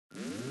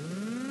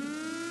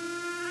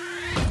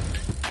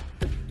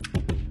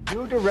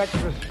You direct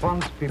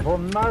response people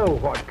know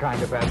what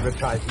kind of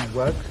advertising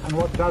works and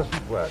what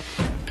doesn't work.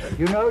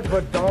 You know to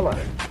a dollar.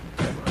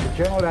 The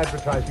general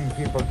advertising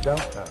people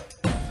don't know.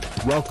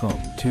 Welcome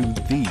to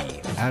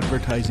the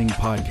Advertising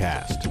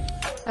Podcast,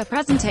 a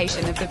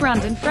presentation of the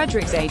Brandon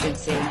Fredericks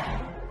Agency.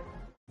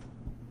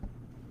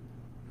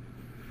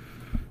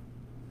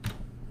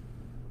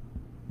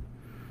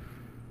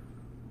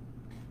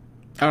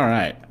 All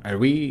right. Are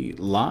we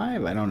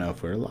live? I don't know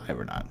if we're live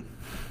or not.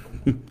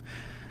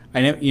 I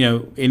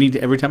know,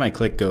 every time I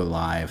click go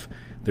live,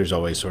 there's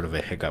always sort of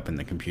a hiccup in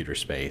the computer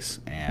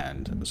space,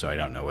 and so I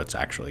don't know what's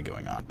actually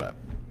going on. But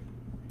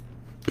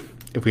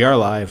if we are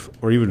live,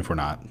 or even if we're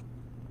not,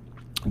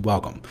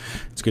 welcome.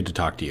 It's good to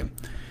talk to you.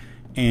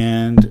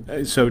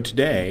 And so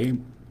today,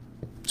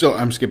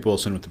 I'm Skip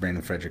Wilson with the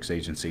Brandon Fredericks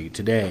Agency.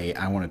 Today,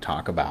 I want to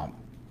talk about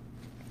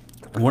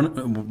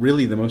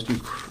the most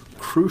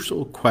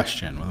crucial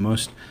question, or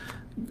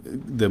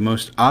the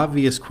most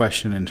obvious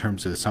question in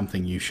terms of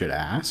something you should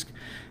ask,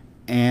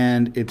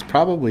 and it's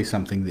probably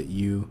something that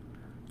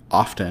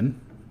often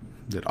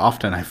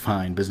I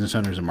find business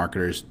owners and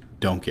marketers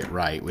don't get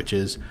right, which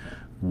is,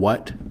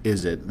 what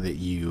is it that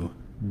you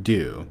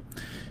do?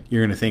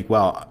 You're going to think,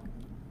 well,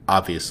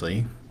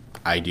 obviously,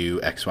 I do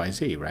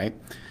XYZ, right?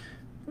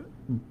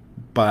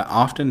 But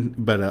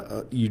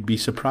you'd be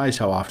surprised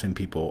how often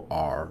people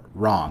are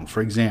wrong.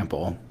 For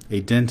example, a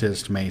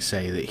dentist may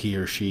say that he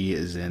or she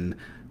is in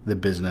the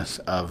business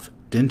of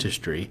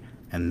dentistry,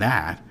 and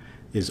that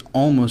is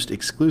almost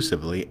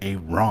exclusively a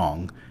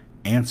wrong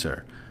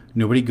answer.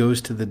 Nobody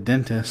goes to the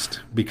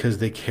dentist because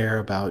they care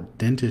about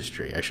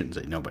dentistry. I shouldn't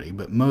say nobody,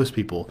 but most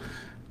people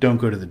don't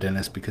go to the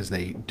dentist because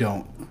they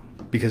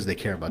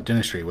care about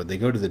dentistry. They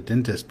go to the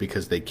dentist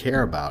because they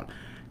care about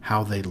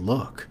how they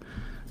look,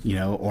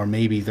 or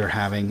maybe they're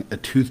having a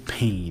tooth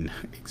pain,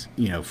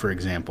 for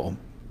example.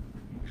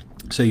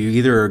 So you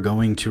either are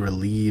going to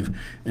relieve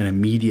an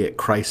immediate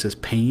crisis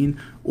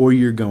pain, or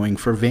you're going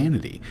for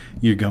vanity.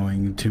 You're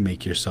going to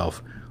make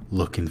yourself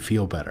look and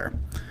feel better.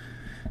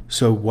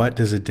 So what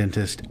does a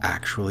dentist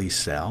actually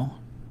sell?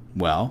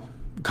 Well,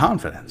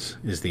 confidence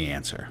is the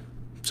answer.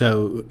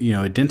 So,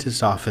 a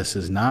dentist's office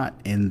is not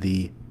in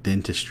the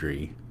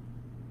dentistry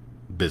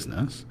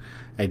business.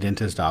 A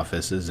dentist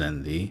office is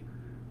in the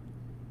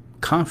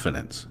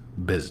confidence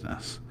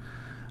business.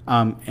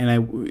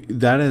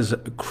 That is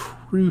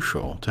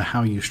crucial to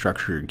how you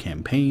structure your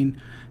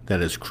campaign.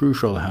 That is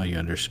crucial to how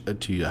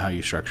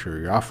you structure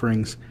your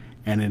offerings,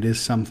 and it is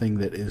something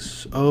that is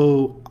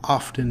so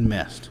often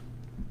missed.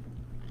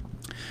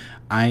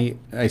 I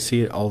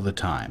see it all the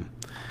time.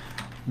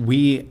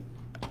 We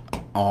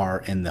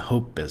are in the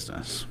hope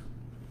business.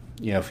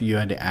 If you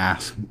had to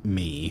ask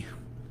me,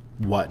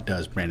 what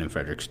does Brandon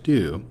Fredericks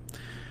do?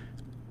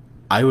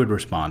 I would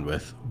respond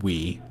with,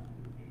 we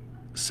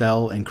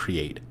sell and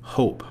create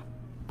hope.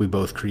 We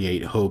both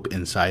create hope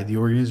inside the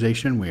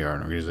organization. We are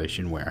an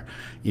organization where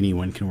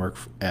anyone can work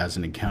as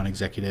an account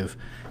executive,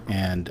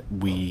 and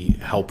we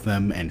help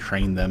them and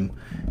train them,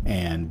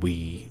 and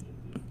we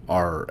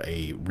are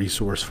a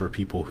resource for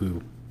people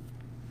who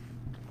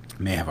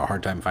may have a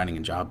hard time finding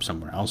a job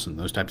somewhere else and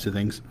those types of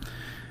things.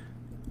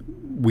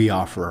 We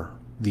offer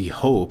the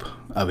hope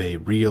of a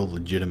real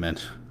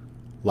legitimate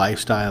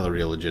lifestyle, a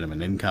real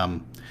legitimate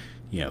income.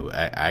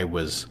 I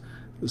was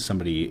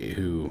somebody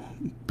who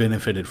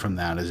benefited from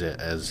that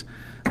as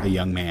a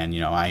young man.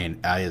 I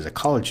as a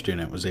college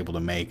student was able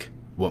to make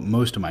what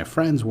most of my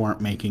friends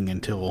weren't making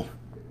until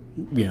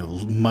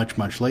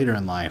much later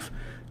in life.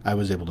 I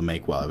was able to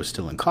make while I was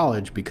still in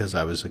college because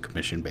I was a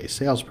commission-based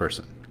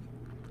salesperson.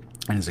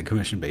 And as a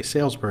commission-based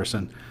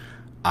salesperson,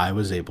 I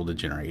was able to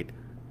generate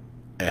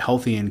a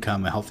healthy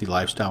income, a healthy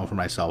lifestyle for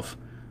myself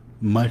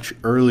much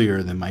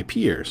earlier than my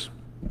peers.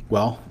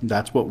 Well,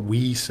 that's what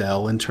we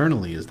sell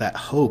internally, is that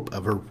hope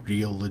of a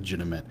real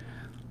legitimate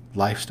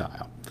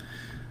lifestyle.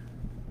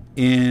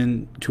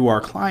 And to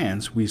our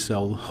clients, we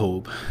sell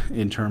hope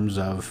in terms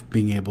of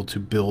being able to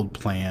build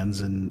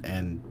plans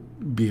and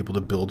be able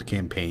to build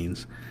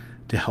campaigns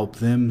to help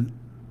them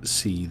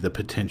see the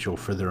potential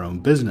for their own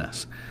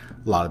business.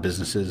 A lot of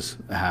businesses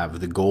have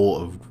the goal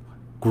of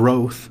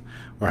growth,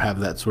 or have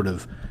that sort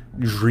of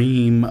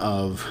dream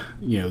of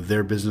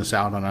their business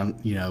out on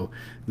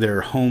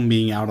their home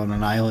being out on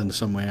an island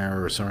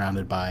somewhere, or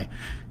surrounded by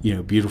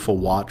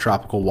beautiful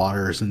tropical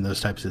waters and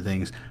those types of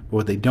things. But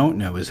what they don't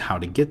know is how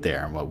to get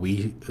there. And what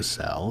we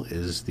sell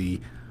is the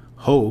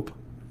hope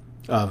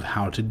of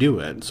how to do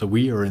it. So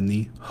we are in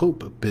the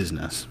hope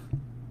business.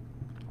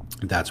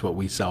 That's what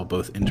we sell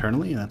both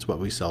internally, and that's what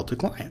we sell to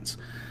clients.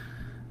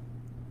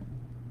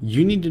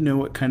 You need to know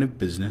what kind of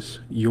business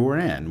you're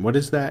in. What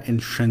is that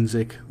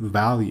intrinsic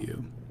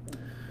value?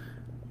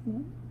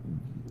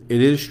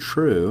 It is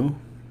true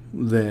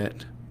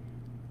that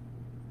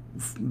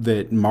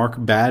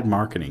bad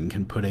marketing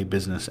can put a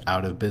business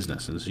out of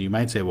business. And so you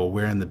might say, well,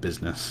 we're in the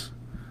business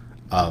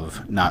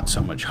of not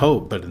so much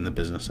hope, but in the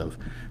business of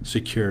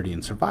security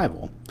and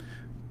survival.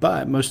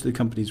 But most of the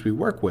companies we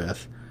work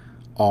with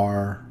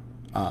are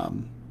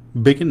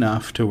big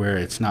enough to where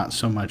it's not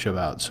so much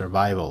about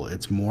survival.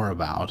 It's more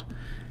about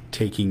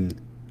taking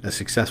a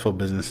successful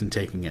business and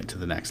taking it to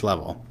the next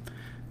level,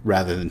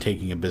 rather than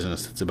taking a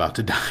business that's about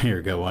to die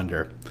or go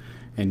under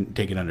and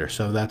take it under.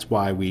 So that's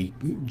why we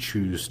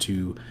choose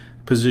to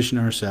position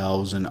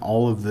ourselves and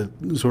all of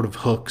the sort of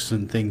hooks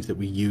and things that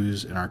we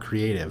use in our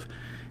creative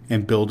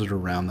and build it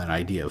around that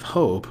idea of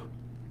hope,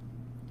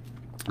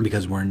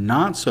 because we're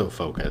not so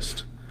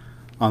focused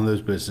on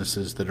those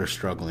businesses that are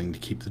struggling to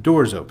keep the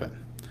doors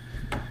open.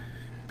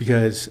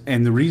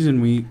 And the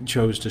reason we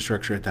chose to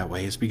structure it that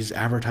way is because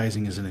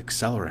advertising is an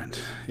accelerant.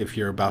 If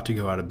you're about to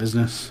go out of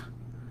business,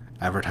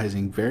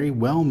 advertising very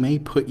well may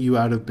put you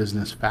out of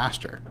business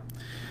faster.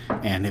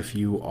 And if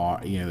you are,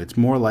 it's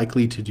more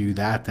likely to do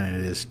that than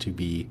it is to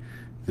be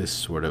this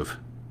sort of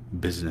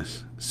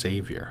business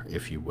savior,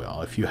 if you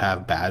will. If you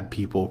have bad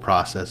people,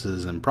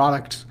 processes, and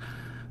products,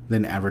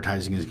 then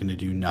advertising is going to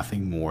do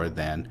nothing more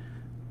than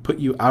put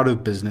you out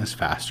of business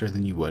faster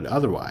than you would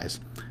otherwise.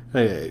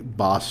 A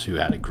boss who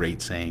had a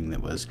great saying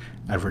that was,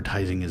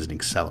 advertising is an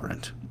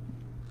accelerant.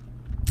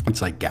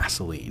 It's like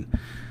gasoline.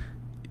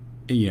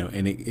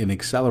 An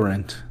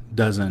accelerant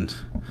doesn't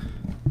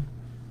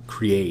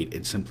create,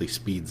 it simply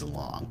speeds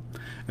along.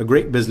 A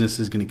great business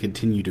is going to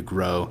continue to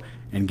grow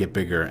and get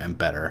bigger and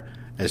better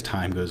as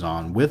time goes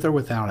on, with or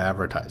without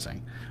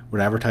advertising.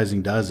 What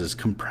advertising does is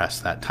compress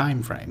that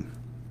time frame.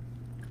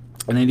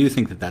 And I do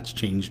think that that's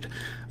changed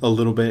a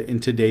little bit in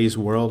today's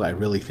world. I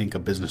really think a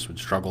business would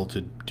struggle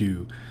to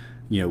do,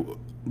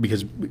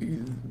 because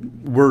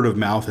word of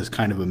mouth is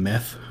kind of a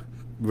myth.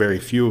 Very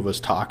few of us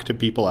talk to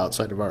people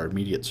outside of our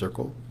immediate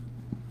circle.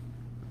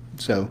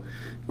 So,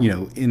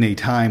 in a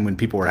time when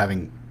people were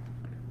having,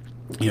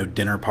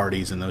 dinner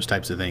parties and those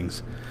types of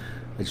things,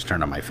 I just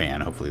turned on my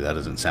fan. Hopefully that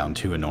doesn't sound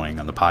too annoying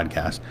on the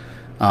podcast.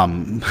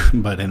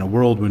 But in a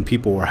world when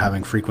people were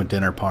having frequent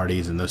dinner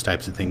parties and those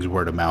types of things,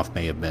 word of mouth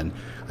may have been,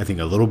 I think,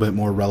 a little bit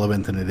more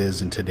relevant than it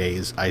is in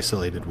today's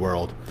isolated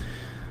world.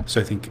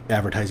 So I think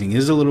advertising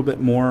is a little bit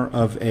more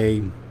of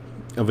a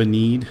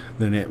need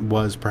than it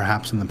was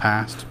perhaps in the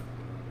past.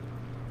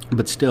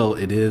 But still,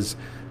 it is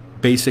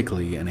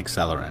basically an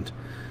accelerant.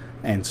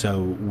 And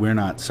so we're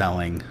not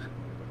selling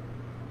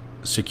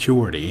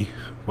security.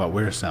 What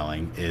we're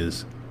selling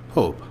is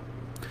hope.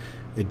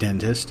 A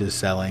dentist is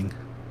selling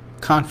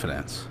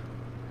confidence.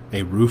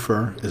 A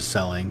roofer is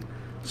selling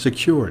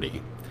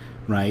security,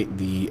 right?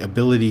 The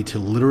ability to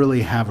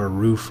literally have a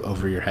roof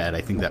over your head.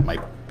 I think it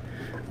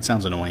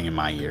sounds annoying in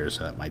my ears,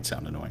 so that might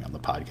sound annoying on the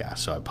podcast,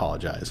 so I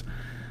apologize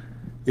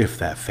if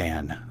that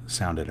fan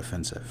sounded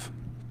offensive.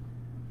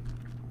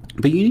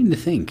 But you need to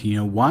think,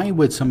 why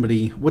would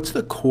what's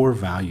the core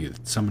value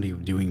that somebody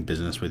doing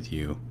business with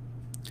you,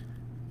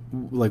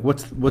 like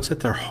what's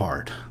at their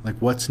heart? Like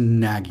what's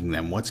nagging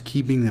them? What's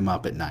keeping them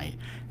up at night?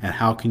 And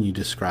how can you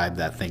describe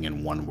that thing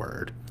in one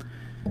word?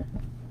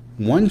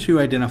 Once you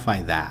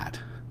identify that,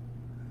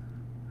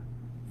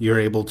 you're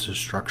able to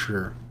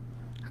structure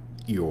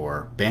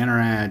your banner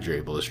ad, you're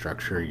able to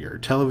structure your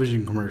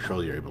television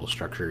commercial, you're able to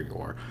structure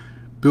your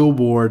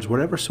billboards,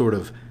 whatever sort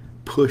of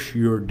push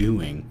you're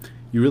doing.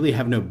 You really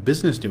have no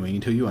business doing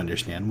until you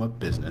understand what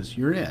business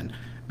you're in.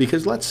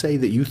 Because let's say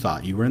that you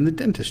thought you were in the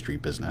dentistry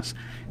business.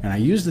 And I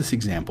use this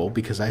example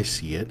because I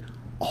see it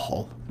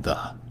all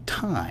the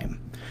time.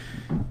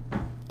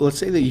 Let's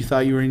say that you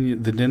thought you were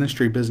in the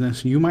dentistry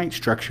business. You might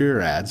structure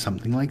your ad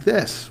something like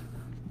this.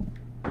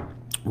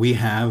 We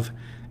have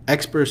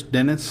expert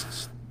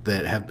dentists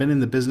that have been in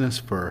the business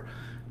for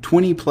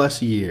 20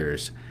 plus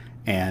years,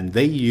 and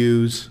they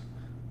use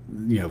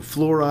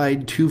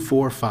fluoride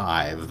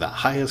 245, the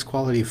highest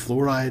quality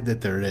fluoride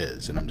that there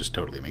is. And I'm just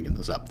totally making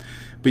this up,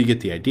 but you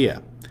get the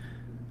idea.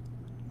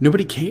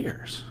 Nobody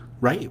cares,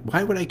 right?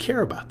 Why would I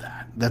care about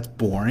that? That's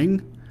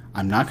boring.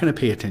 I'm not going to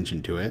pay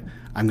attention to it.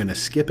 I'm going to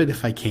skip it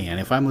if I can.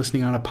 If I'm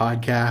listening on a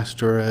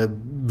podcast or a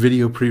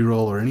video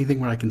pre-roll or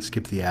anything where I can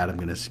skip the ad, I'm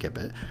going to skip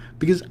it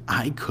because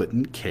I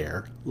couldn't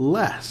care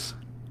less.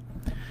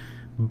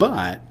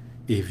 But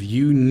if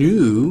you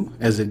knew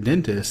as a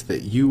dentist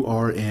that you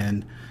are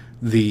in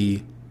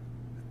the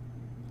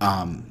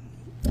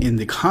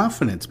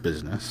confidence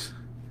business,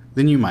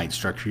 then you might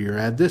structure your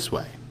ad this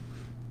way.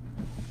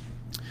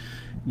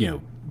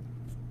 And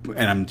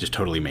I'm just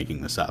totally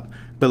making this up.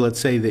 But let's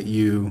say that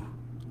you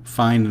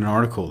find an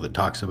article that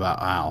talks about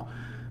how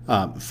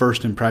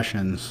first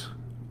impressions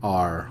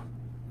are,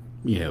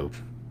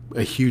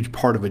 a huge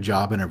part of a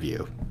job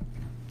interview,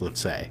 let's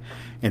say.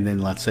 And then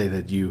let's say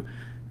that you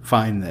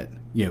find that,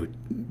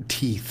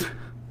 teeth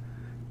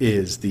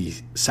is the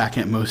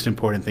second most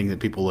important thing that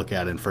people look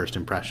at in first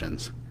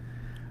impressions.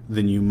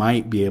 Then you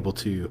might be able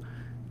to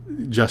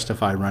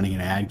justify running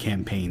an ad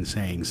campaign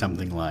saying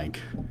something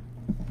like,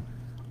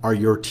 are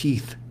your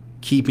teeth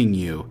keeping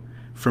you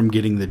from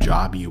getting the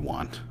job you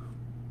want?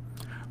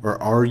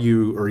 Or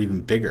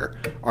even bigger,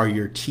 are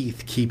your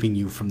teeth keeping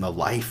you from the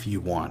life you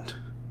want?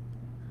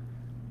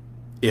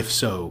 If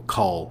so,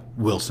 call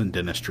Wilson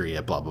Dentistry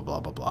at blah, blah, blah,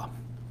 blah, blah.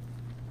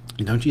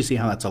 And don't you see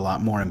how that's a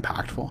lot more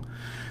impactful?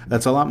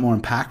 That's a lot more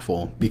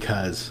impactful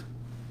because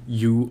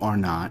you are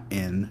not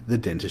in the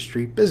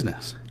dentistry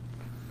business.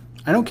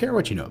 I don't care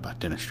what you know about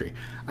dentistry.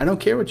 I don't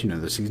care what you know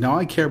those things. Now,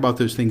 I care about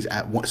those things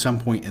at some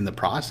point in the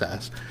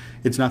process.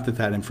 It's not that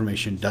that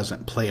information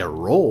doesn't play a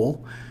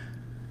role.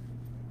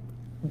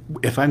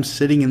 If I'm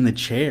sitting in the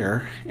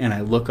chair and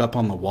I look up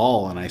on the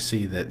wall and I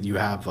see that you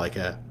have like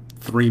a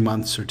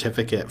 3-month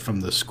certificate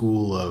from the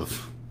school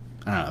of,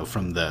 I don't know,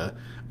 from the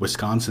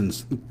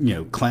Wisconsin's,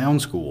 clown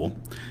school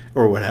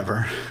or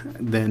whatever,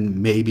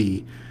 then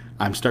maybe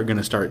I'm going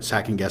to start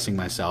second guessing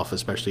myself,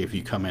 especially if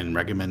you come in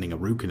recommending a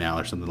root canal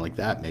or something like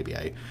that. Maybe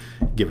I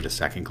give it a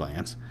second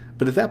glance.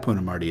 But at that point,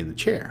 I'm already in the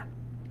chair.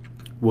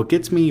 What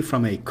gets me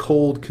from a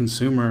cold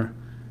consumer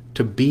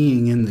to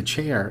being in the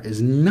chair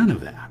is none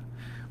of that.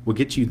 What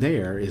gets you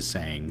there is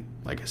saying,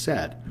 like I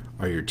said,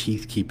 are your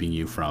teeth keeping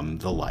you from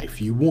the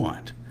life you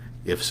want?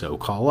 If so,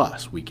 call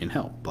us. We can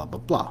help, blah, blah,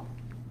 blah.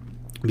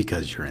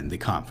 Because you're in the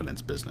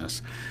confidence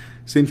business.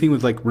 Same thing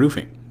with like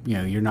roofing.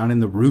 You're not in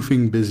the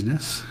roofing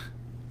business.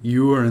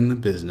 You are in the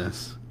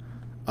business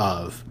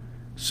of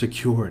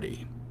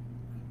security.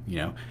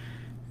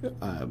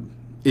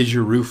 Is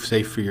your roof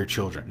safe for your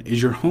children?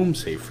 Is your home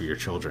safe for your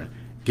children?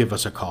 Give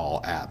us a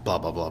call at blah,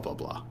 blah, blah, blah,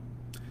 blah.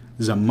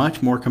 This is a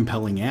much more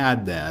compelling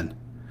ad than,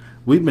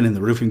 we've been in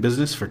the roofing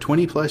business for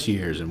 20 plus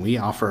years and we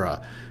offer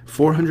a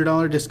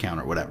 $400 discount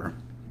or whatever.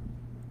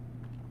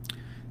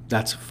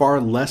 That's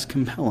far less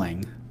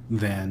compelling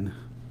than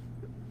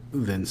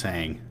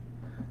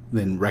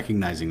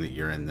recognizing that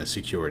you're in the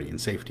security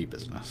and safety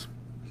business.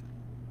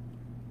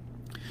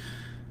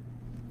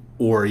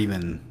 Or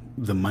even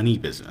the money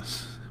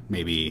business.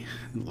 Maybe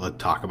let's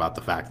talk about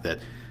the fact that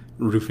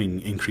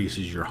roofing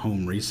increases your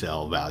home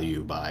resale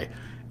value by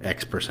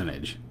X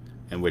percentage,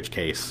 in which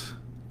case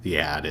the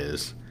ad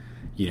is,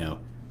 your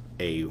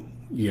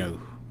 $1,000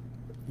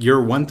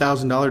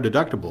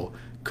 deductible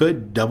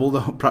could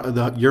double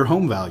your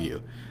home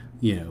value.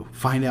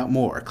 Find out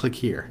more, click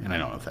here. And I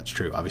don't know if that's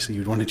true. Obviously,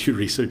 you'd want to do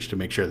research to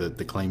make sure that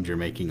the claims you're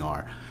making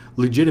are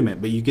legitimate,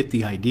 but you get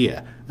the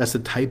idea. That's the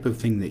type of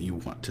thing that you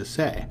want to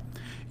say.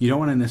 You don't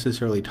want to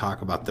necessarily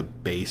talk about the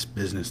base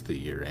business that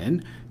you're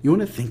in. You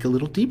want to think a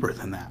little deeper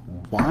than that.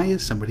 Why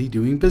is somebody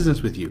doing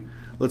business with you?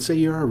 Let's say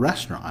you're a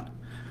restaurant.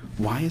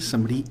 Why is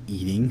somebody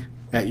eating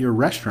at your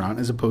restaurant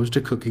as opposed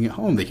to cooking at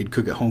home? They could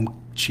cook at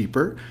home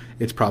cheaper.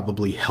 It's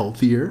probably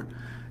healthier,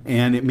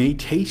 and it may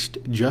taste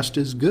just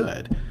as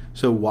good.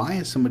 So why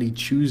is somebody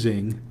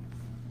choosing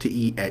to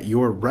eat at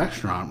your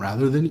restaurant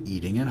rather than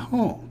eating at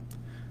home?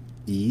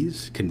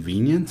 Ease,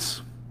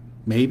 convenience,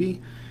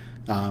 maybe.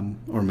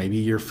 Or maybe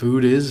your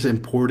food is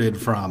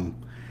imported from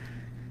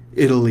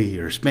Italy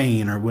or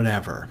Spain or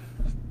whatever.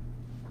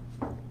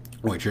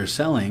 What you're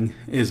selling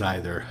is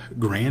either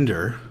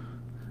grandeur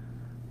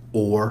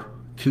or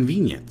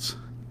convenience.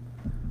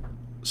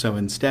 So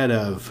instead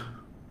of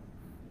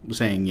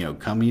saying,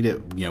 come eat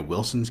at,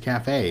 Wilson's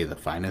Cafe, the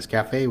finest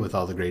cafe with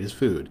all the greatest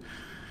food,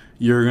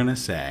 you're going to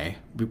say,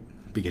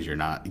 because you're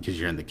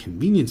in the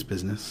convenience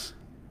business,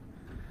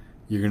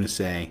 you're going to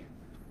say,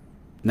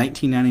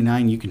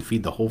 $19.99, you can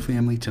feed the whole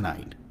family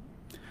tonight.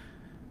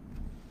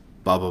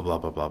 Blah, blah, blah,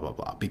 blah, blah, blah,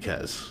 blah.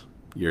 Because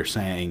you're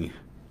saying,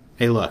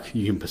 hey, look,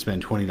 you can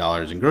spend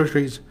 $20 in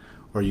groceries,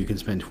 or you can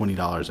spend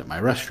 $20 at my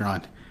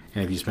restaurant.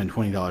 And if you spend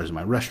 $20 at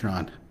my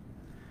restaurant,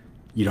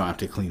 you don't have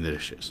to clean the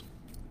dishes.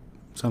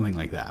 Something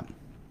like that.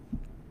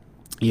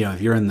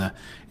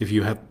 If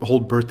you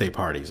hold birthday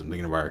parties, I'm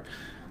thinking of our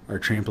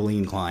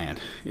trampoline client.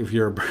 If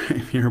you're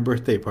a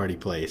birthday party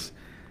place,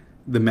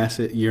 the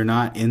message, you're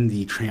not in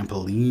the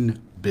trampoline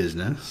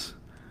business.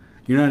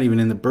 You're not even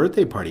in the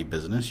birthday party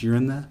business. You're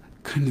in the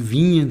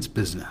convenience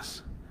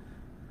business.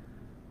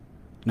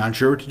 Not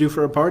sure what to do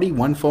for a party?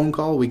 One phone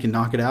call, we can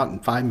knock it out in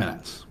 5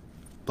 minutes.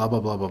 Blah, blah,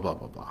 blah, blah, blah,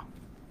 blah, blah.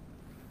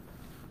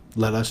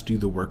 Let us do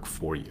the work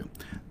for you.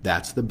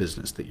 That's the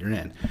business that you're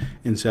in.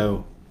 And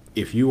so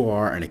if you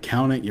are an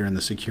accountant, you're in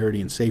the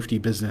security and safety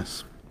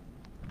business.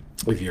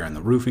 If you're in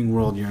the roofing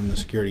world, you're in the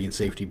security and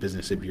safety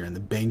business. If you're in the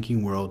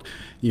banking world,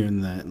 you're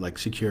in the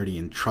security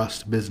and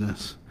trust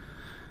business.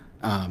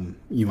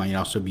 You might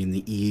also be in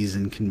the ease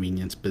and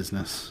convenience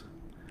business.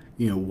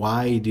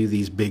 Why do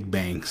these big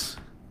banks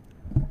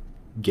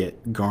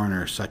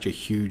garner such a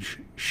huge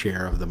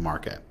share of the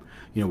market?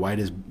 Why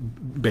does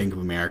Bank of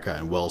America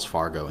and Wells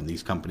Fargo and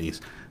these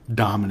companies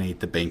dominate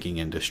the banking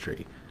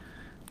industry?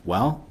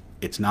 Well,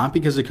 it's not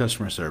because of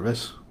customer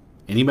service.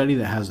 Anybody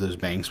that has those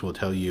banks will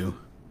tell you,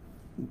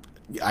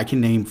 I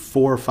can name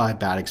 4 or 5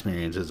 bad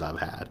experiences I've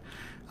had.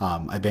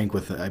 I bank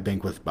with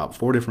about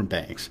 4 different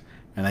banks,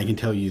 and I can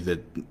tell you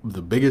that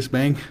the biggest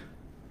bank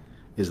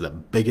is the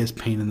biggest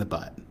pain in the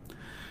butt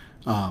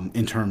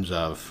in terms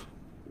of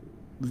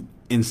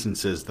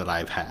instances that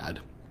I've had.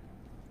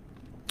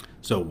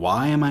 So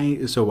why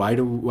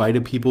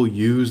do people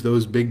use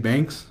those big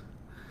banks?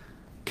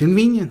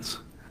 Convenience.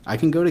 I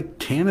can go to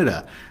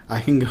Canada.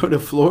 I can go to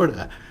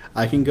Florida.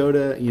 I can go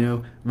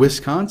to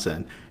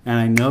Wisconsin, and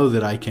I know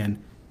that I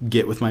can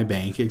get with my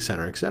bank, et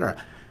cetera, et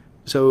cetera.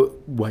 So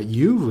what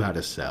you've got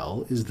to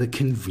sell is the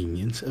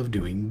convenience of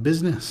doing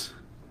business.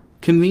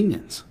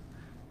 Convenience.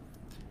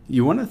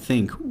 You want to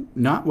think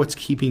not what's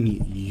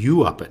keeping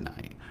you up at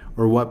night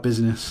or what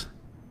business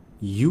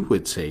you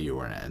would say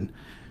you're in.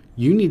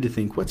 You need to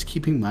think, what's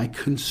keeping my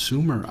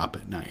consumer up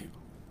at night?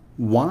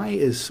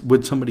 Why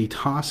would somebody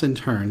toss and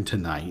turn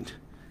tonight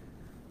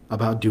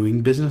about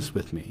doing business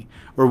with me?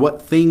 Or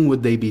what thing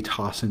would they be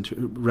tossing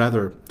and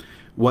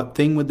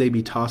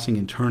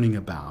turning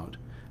about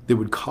that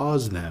would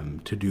cause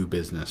them to do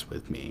business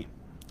with me?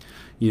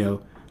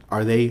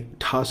 Are they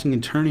tossing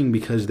and turning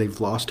because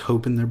they've lost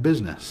hope in their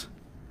business?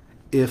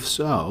 If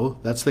so,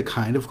 that's the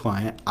kind of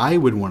client I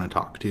would want to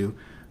talk to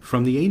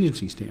from the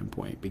agency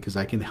standpoint, because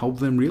I can help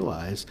them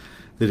realize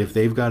that if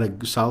they've got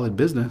a solid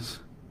business,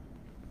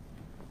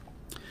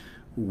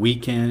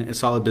 a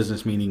solid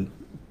business meaning,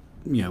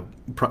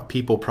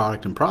 people,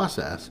 product, and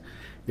process,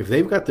 if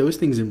they've got those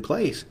things in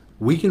place,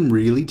 we can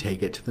really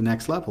take it to the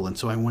next level. And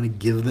so I want to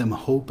give them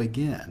hope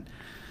again.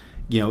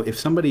 If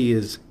somebody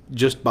is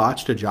just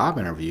botched a job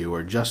interview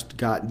or just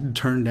got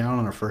turned down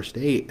on a first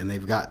date and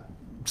they've got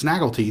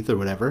snaggle teeth or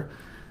whatever,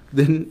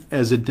 then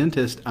as a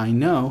dentist, I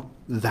know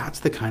that's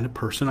the kind of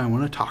person I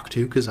want to talk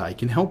to because I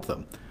can help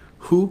them.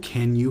 Who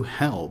can you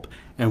help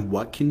and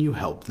what can you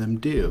help them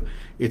do?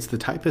 It's the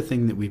type of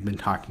thing that we've been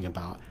talking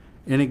about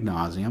in ad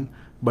nauseam,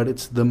 but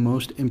it's the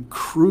most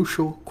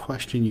crucial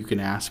question you can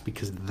ask,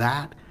 because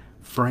that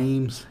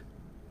frames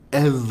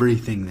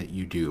everything that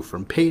you do,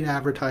 from paid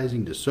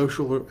advertising to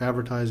social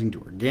advertising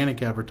to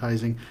organic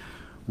advertising.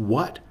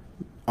 What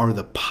are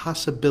the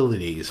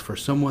possibilities for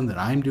someone that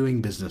I'm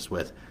doing business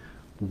with?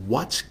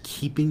 What's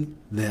keeping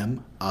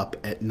them up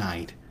at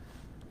night?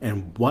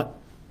 And what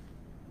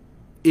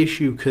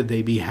issue could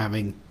they be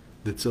having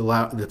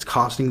that's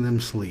costing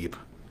them sleep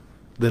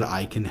that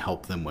I can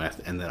help them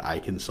with and that I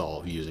can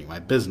solve using my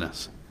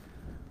business?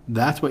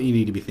 That's what you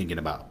need to be thinking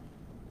about.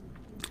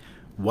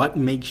 What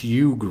makes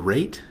you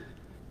great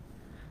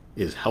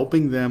is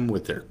helping them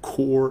with their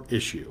core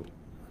issue.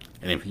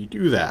 And if you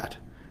do that,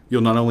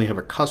 you'll not only have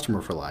a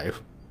customer for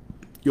life,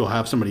 you'll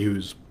have somebody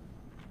who's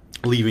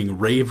leaving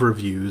rave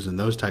reviews and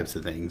those types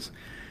of things.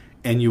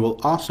 And you will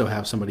also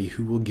have somebody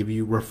who will give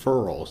you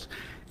referrals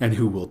and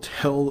who will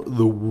tell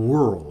the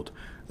world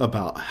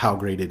about how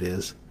great it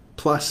is.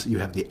 Plus, you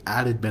have the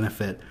added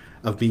benefit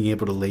of being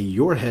able to lay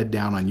your head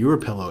down on your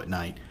pillow at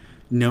night,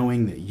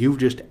 knowing that you've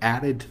just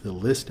added to the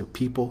list of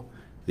people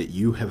that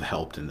you have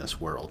helped in this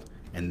world.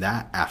 And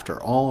that,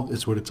 after all,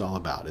 is what it's all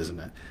about, isn't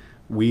it?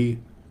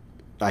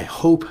 I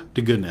hope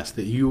to goodness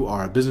that you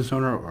are a business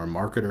owner or a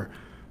marketer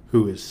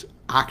who is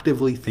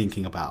actively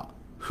thinking about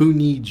who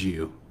needs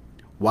you,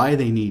 why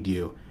they need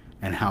you,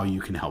 and how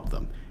you can help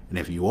them. And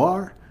if you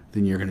are,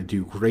 then you're going to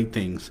do great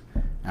things,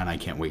 and I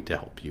can't wait to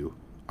help you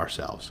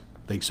ourselves.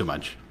 Thanks so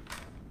much.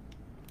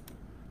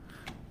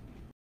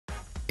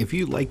 If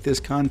you like this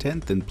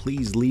content, then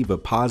please leave a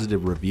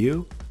positive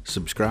review,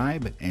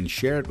 subscribe, and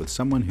share it with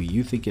someone who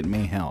you think it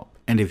may help.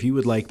 And if you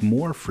would like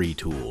more free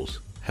tools,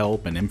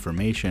 help, and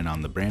information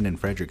on the Brandon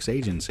Fredericks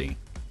Agency,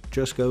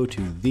 just go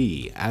to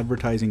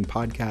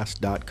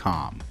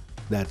theadvertisingpodcast.com.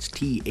 That's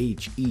THE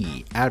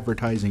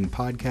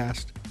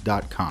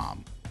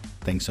advertisingpodcast.com.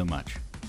 Thanks so much.